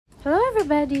Hello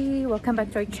everybody! Welcome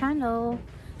back to our channel.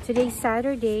 Today's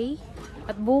Saturday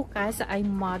at bukas ay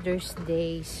Mother's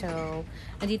Day. So,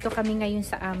 nandito kami ngayon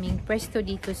sa aming pwesto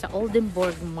dito sa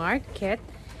Oldenburg Market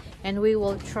and we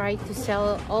will try to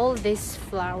sell all these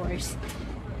flowers.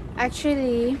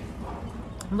 Actually,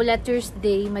 mula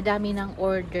Thursday, madami ng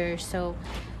order. So,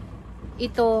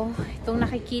 itong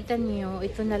nakikita niyo,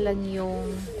 ito na lang yung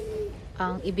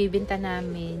ang ibibenta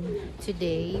namin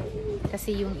today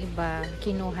kasi yung iba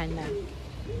kinuha na.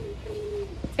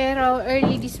 Pero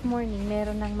early this morning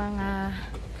meron ng mga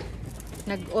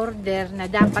nag-order na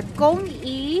dapat kong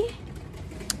i-wrap.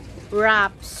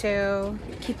 So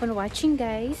keep on watching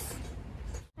guys.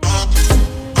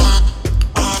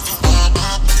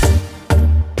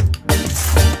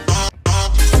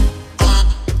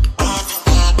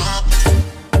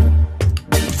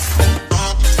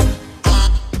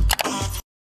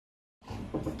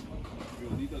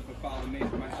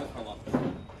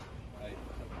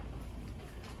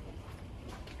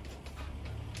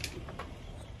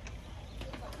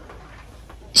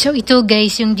 So ito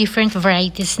guys, yung different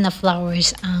varieties na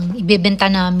flowers ang ibebenta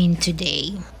namin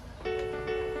today.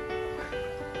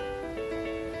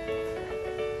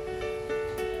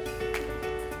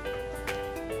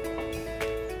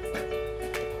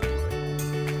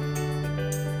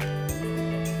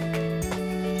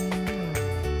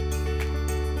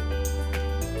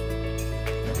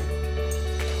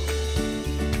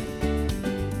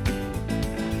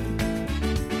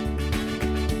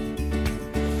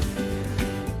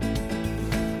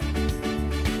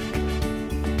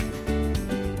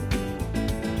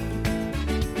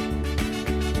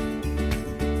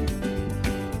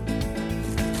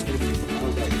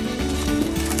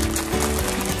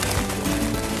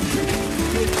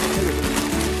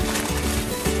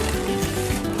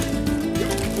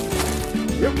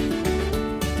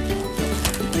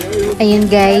 Ayan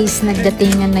guys,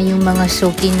 nagdatingan na yung mga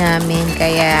suki namin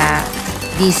kaya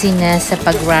busy na sa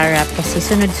pag-wrap kasi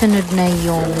sunod-sunod na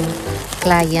yung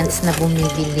clients na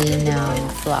bumibili ng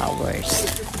flowers.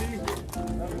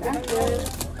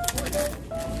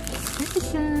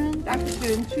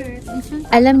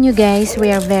 Alam nyo guys,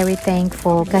 we are very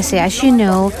thankful kasi as you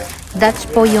know, Dutch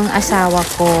po yung asawa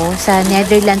ko. Sa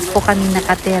Netherlands po kami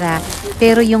nakatira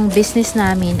pero yung business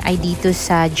namin ay dito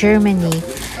sa Germany.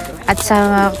 At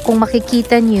kung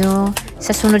makikita nyo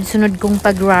sa sunod-sunod kong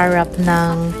pag-wrap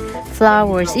ng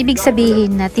flowers, ibig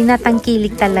sabihin na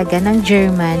tinatangkilik talaga ng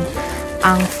German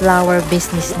ang flower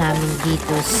business namin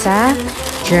dito sa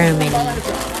Germany.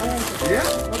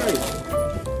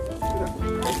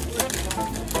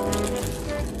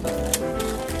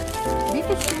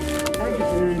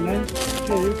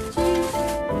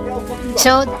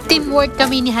 So, teamwork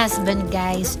kami ni husband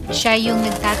guys. Siya yung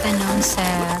nagtatanong sa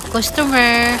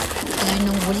customer,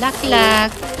 anong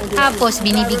bulaklak. Tapos,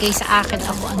 binibigay sa akin,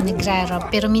 ako ang nagrarap.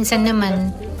 Pero minsan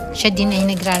naman, siya din ay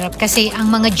nagrarap. Kasi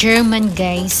ang mga German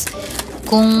guys,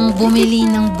 kung bumili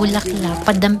ng bulaklak,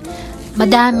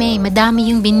 madami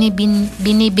yung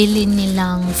binibili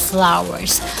nilang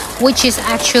flowers. Which is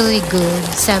actually good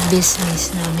sa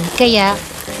business namin. Kaya,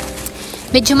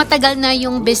 medyo matagal na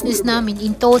yung business namin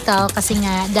in total kasi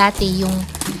nga dati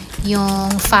yung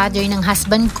father ng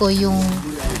husband ko yung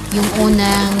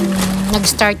unang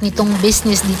nag-start nitong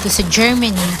business dito sa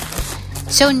Germany.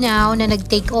 So now na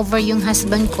nag-take over yung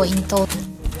husband ko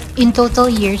in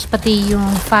total years pati yung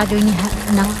father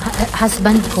ng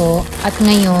husband ko at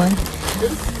ngayon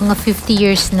mga 50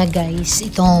 years na guys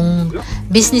itong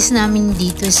business namin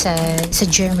dito sa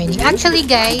Germany. Actually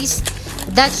guys,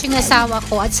 Dutch yung asawa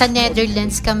ko at sa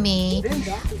Netherlands kami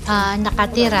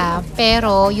nakatira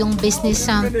pero yung business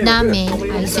namin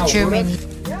ay sa Germany.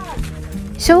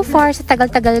 So far sa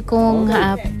tagal-tagal kong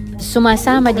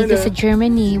sumasama dito sa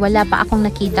Germany, wala pa akong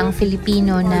nakitang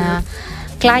Filipino na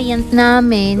client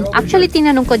namin. Actually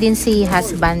tinanong ko din si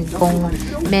husband kung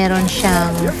meron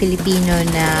siyang Filipino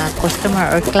na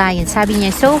customer or client. Sabi niya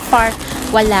so far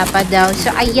wala pa daw. So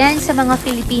ayan sa mga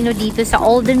Filipino dito sa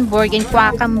Oldenburg and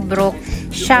Quakenbrück,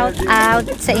 shout out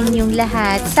sa inyong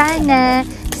lahat.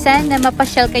 Sana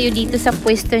mapasyal kayo dito sa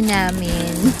pwesto namin.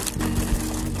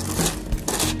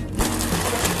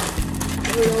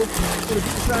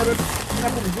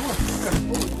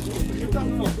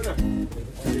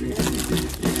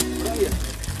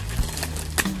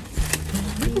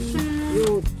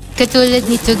 Katulad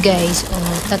nito guys,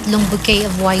 tatlong bouquet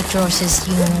of white roses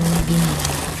yung binili.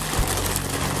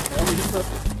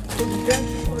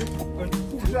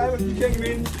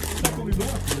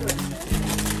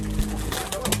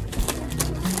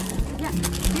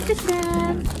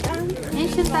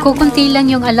 Kukunti lang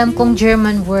yung alam kong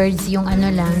German words, yung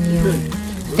ano lang, yung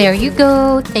There you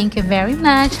go. Thank you very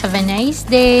much. Have a nice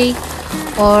day.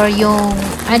 Or yung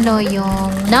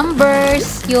yung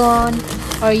numbers yun,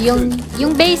 or yung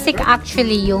basic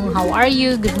actually, yung how are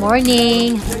you, good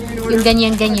morning, yung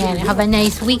ganyan. Have a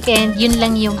nice weekend. Yun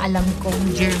lang yung alam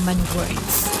kong German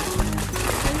words.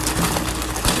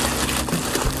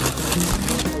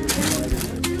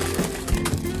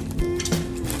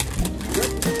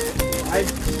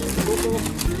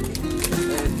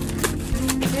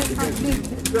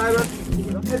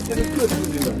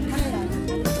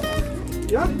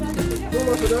 Ja? So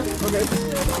was wir das? Okay.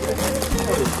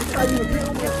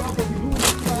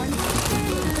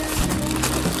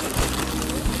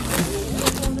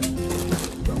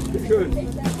 Schön.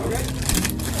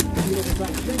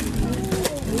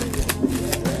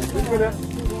 Okay.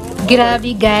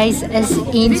 Grabe guys, as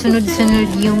in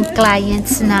sunod-sunod yung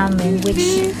clients namin,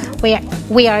 which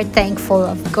we are thankful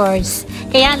of course.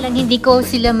 Kaya lang hindi ko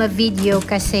sila ma-video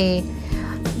kasi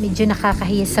medyo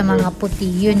nakakahiya sa mga puti,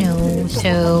 you know.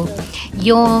 So,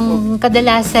 yung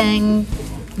kadalasan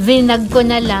vinag ko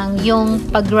na lang yung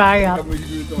pag-wrap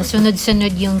na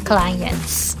sunod-sunod yung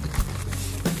clients.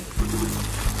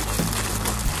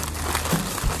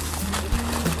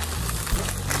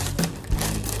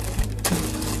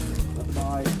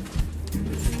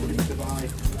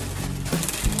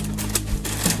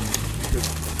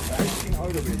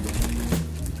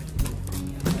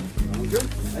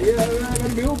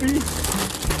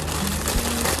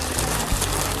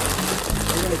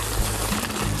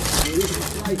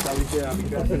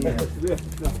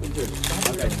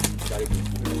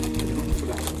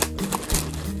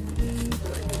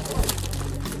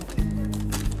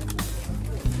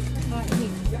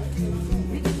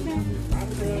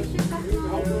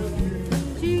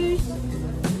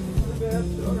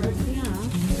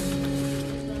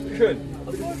 Schön.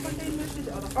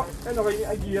 Oh, en nog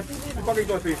een hier. Die pak ik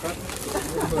door even.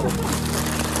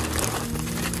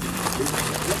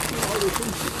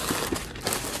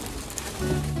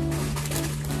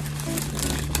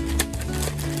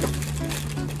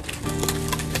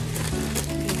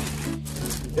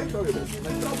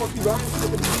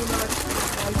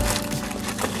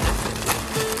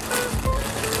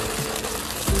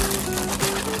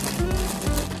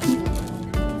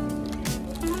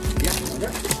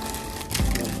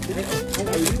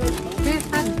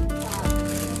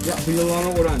 Ja, veel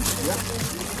lange oranje. Ja.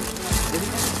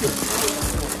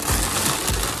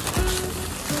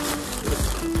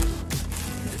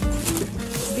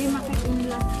 Wie mag ik een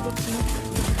laptop?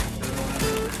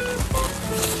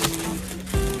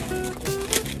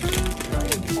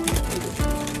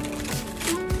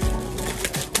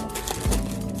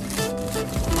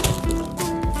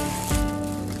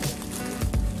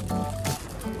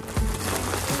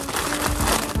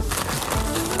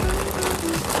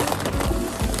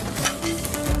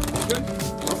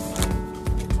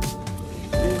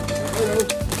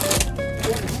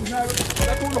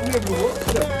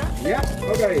 Ja,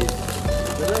 oké.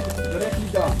 De recht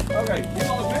niet daar. Oké, hier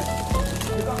alles met?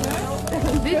 Je dag net?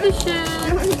 Bitteschön.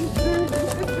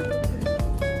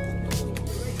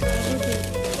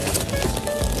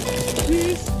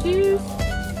 Tschüss, tschüss.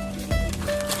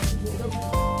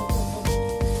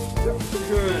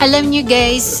 Alam nyo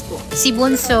guys, si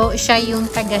Bunso, siya yung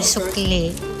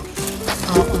taga-sukli.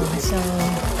 Oo, so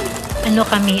ano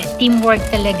kami, teamwork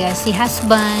talaga. Si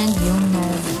husband, yung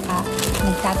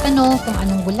nagtatanong kung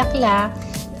anong bulaklak.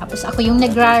 Tapos ako yung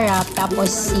nagra-wrap. Tapos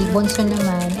si Bunso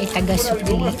naman ay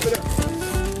taga-sukli.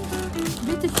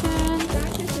 Bitteschön.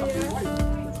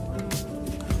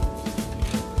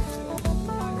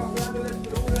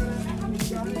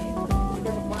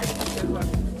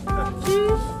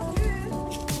 Tschüss.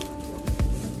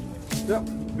 Ja,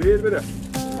 weer binnen.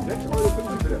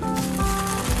 6,50 binnen.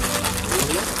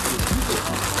 Ja.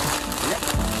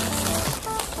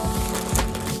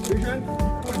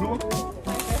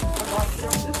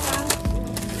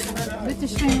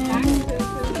 Bitteschön. Bitteschön.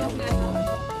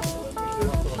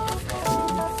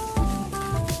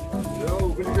 Zo,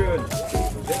 bitteschön.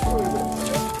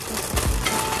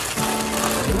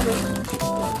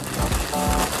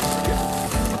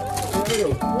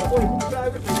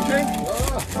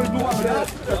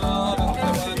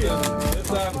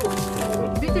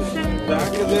 Bitteschön.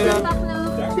 Danke sehr.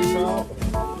 Danke schön.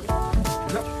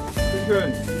 Ja, bitteschön.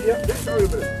 Ja, 6 Euro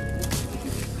bitte.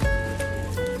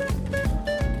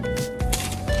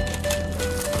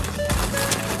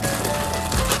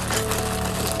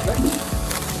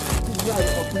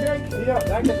 Ja,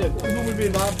 danke schön. Ich muss mir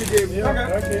wieder abgegeben. Ja,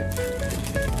 danke.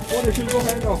 Und eine schöne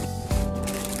Woche noch.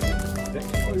 6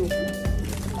 Euro.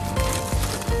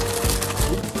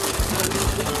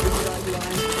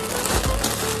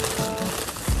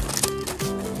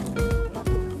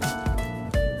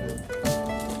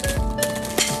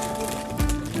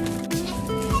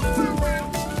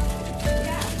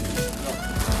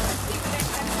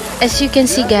 As you can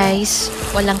see guys,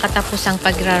 walang katapusang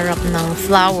pagrarap ng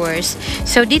flowers.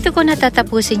 So dito ko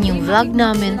natatapusin yung vlog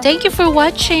namin. Thank you for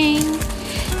watching.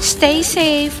 Stay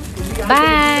safe.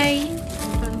 Bye!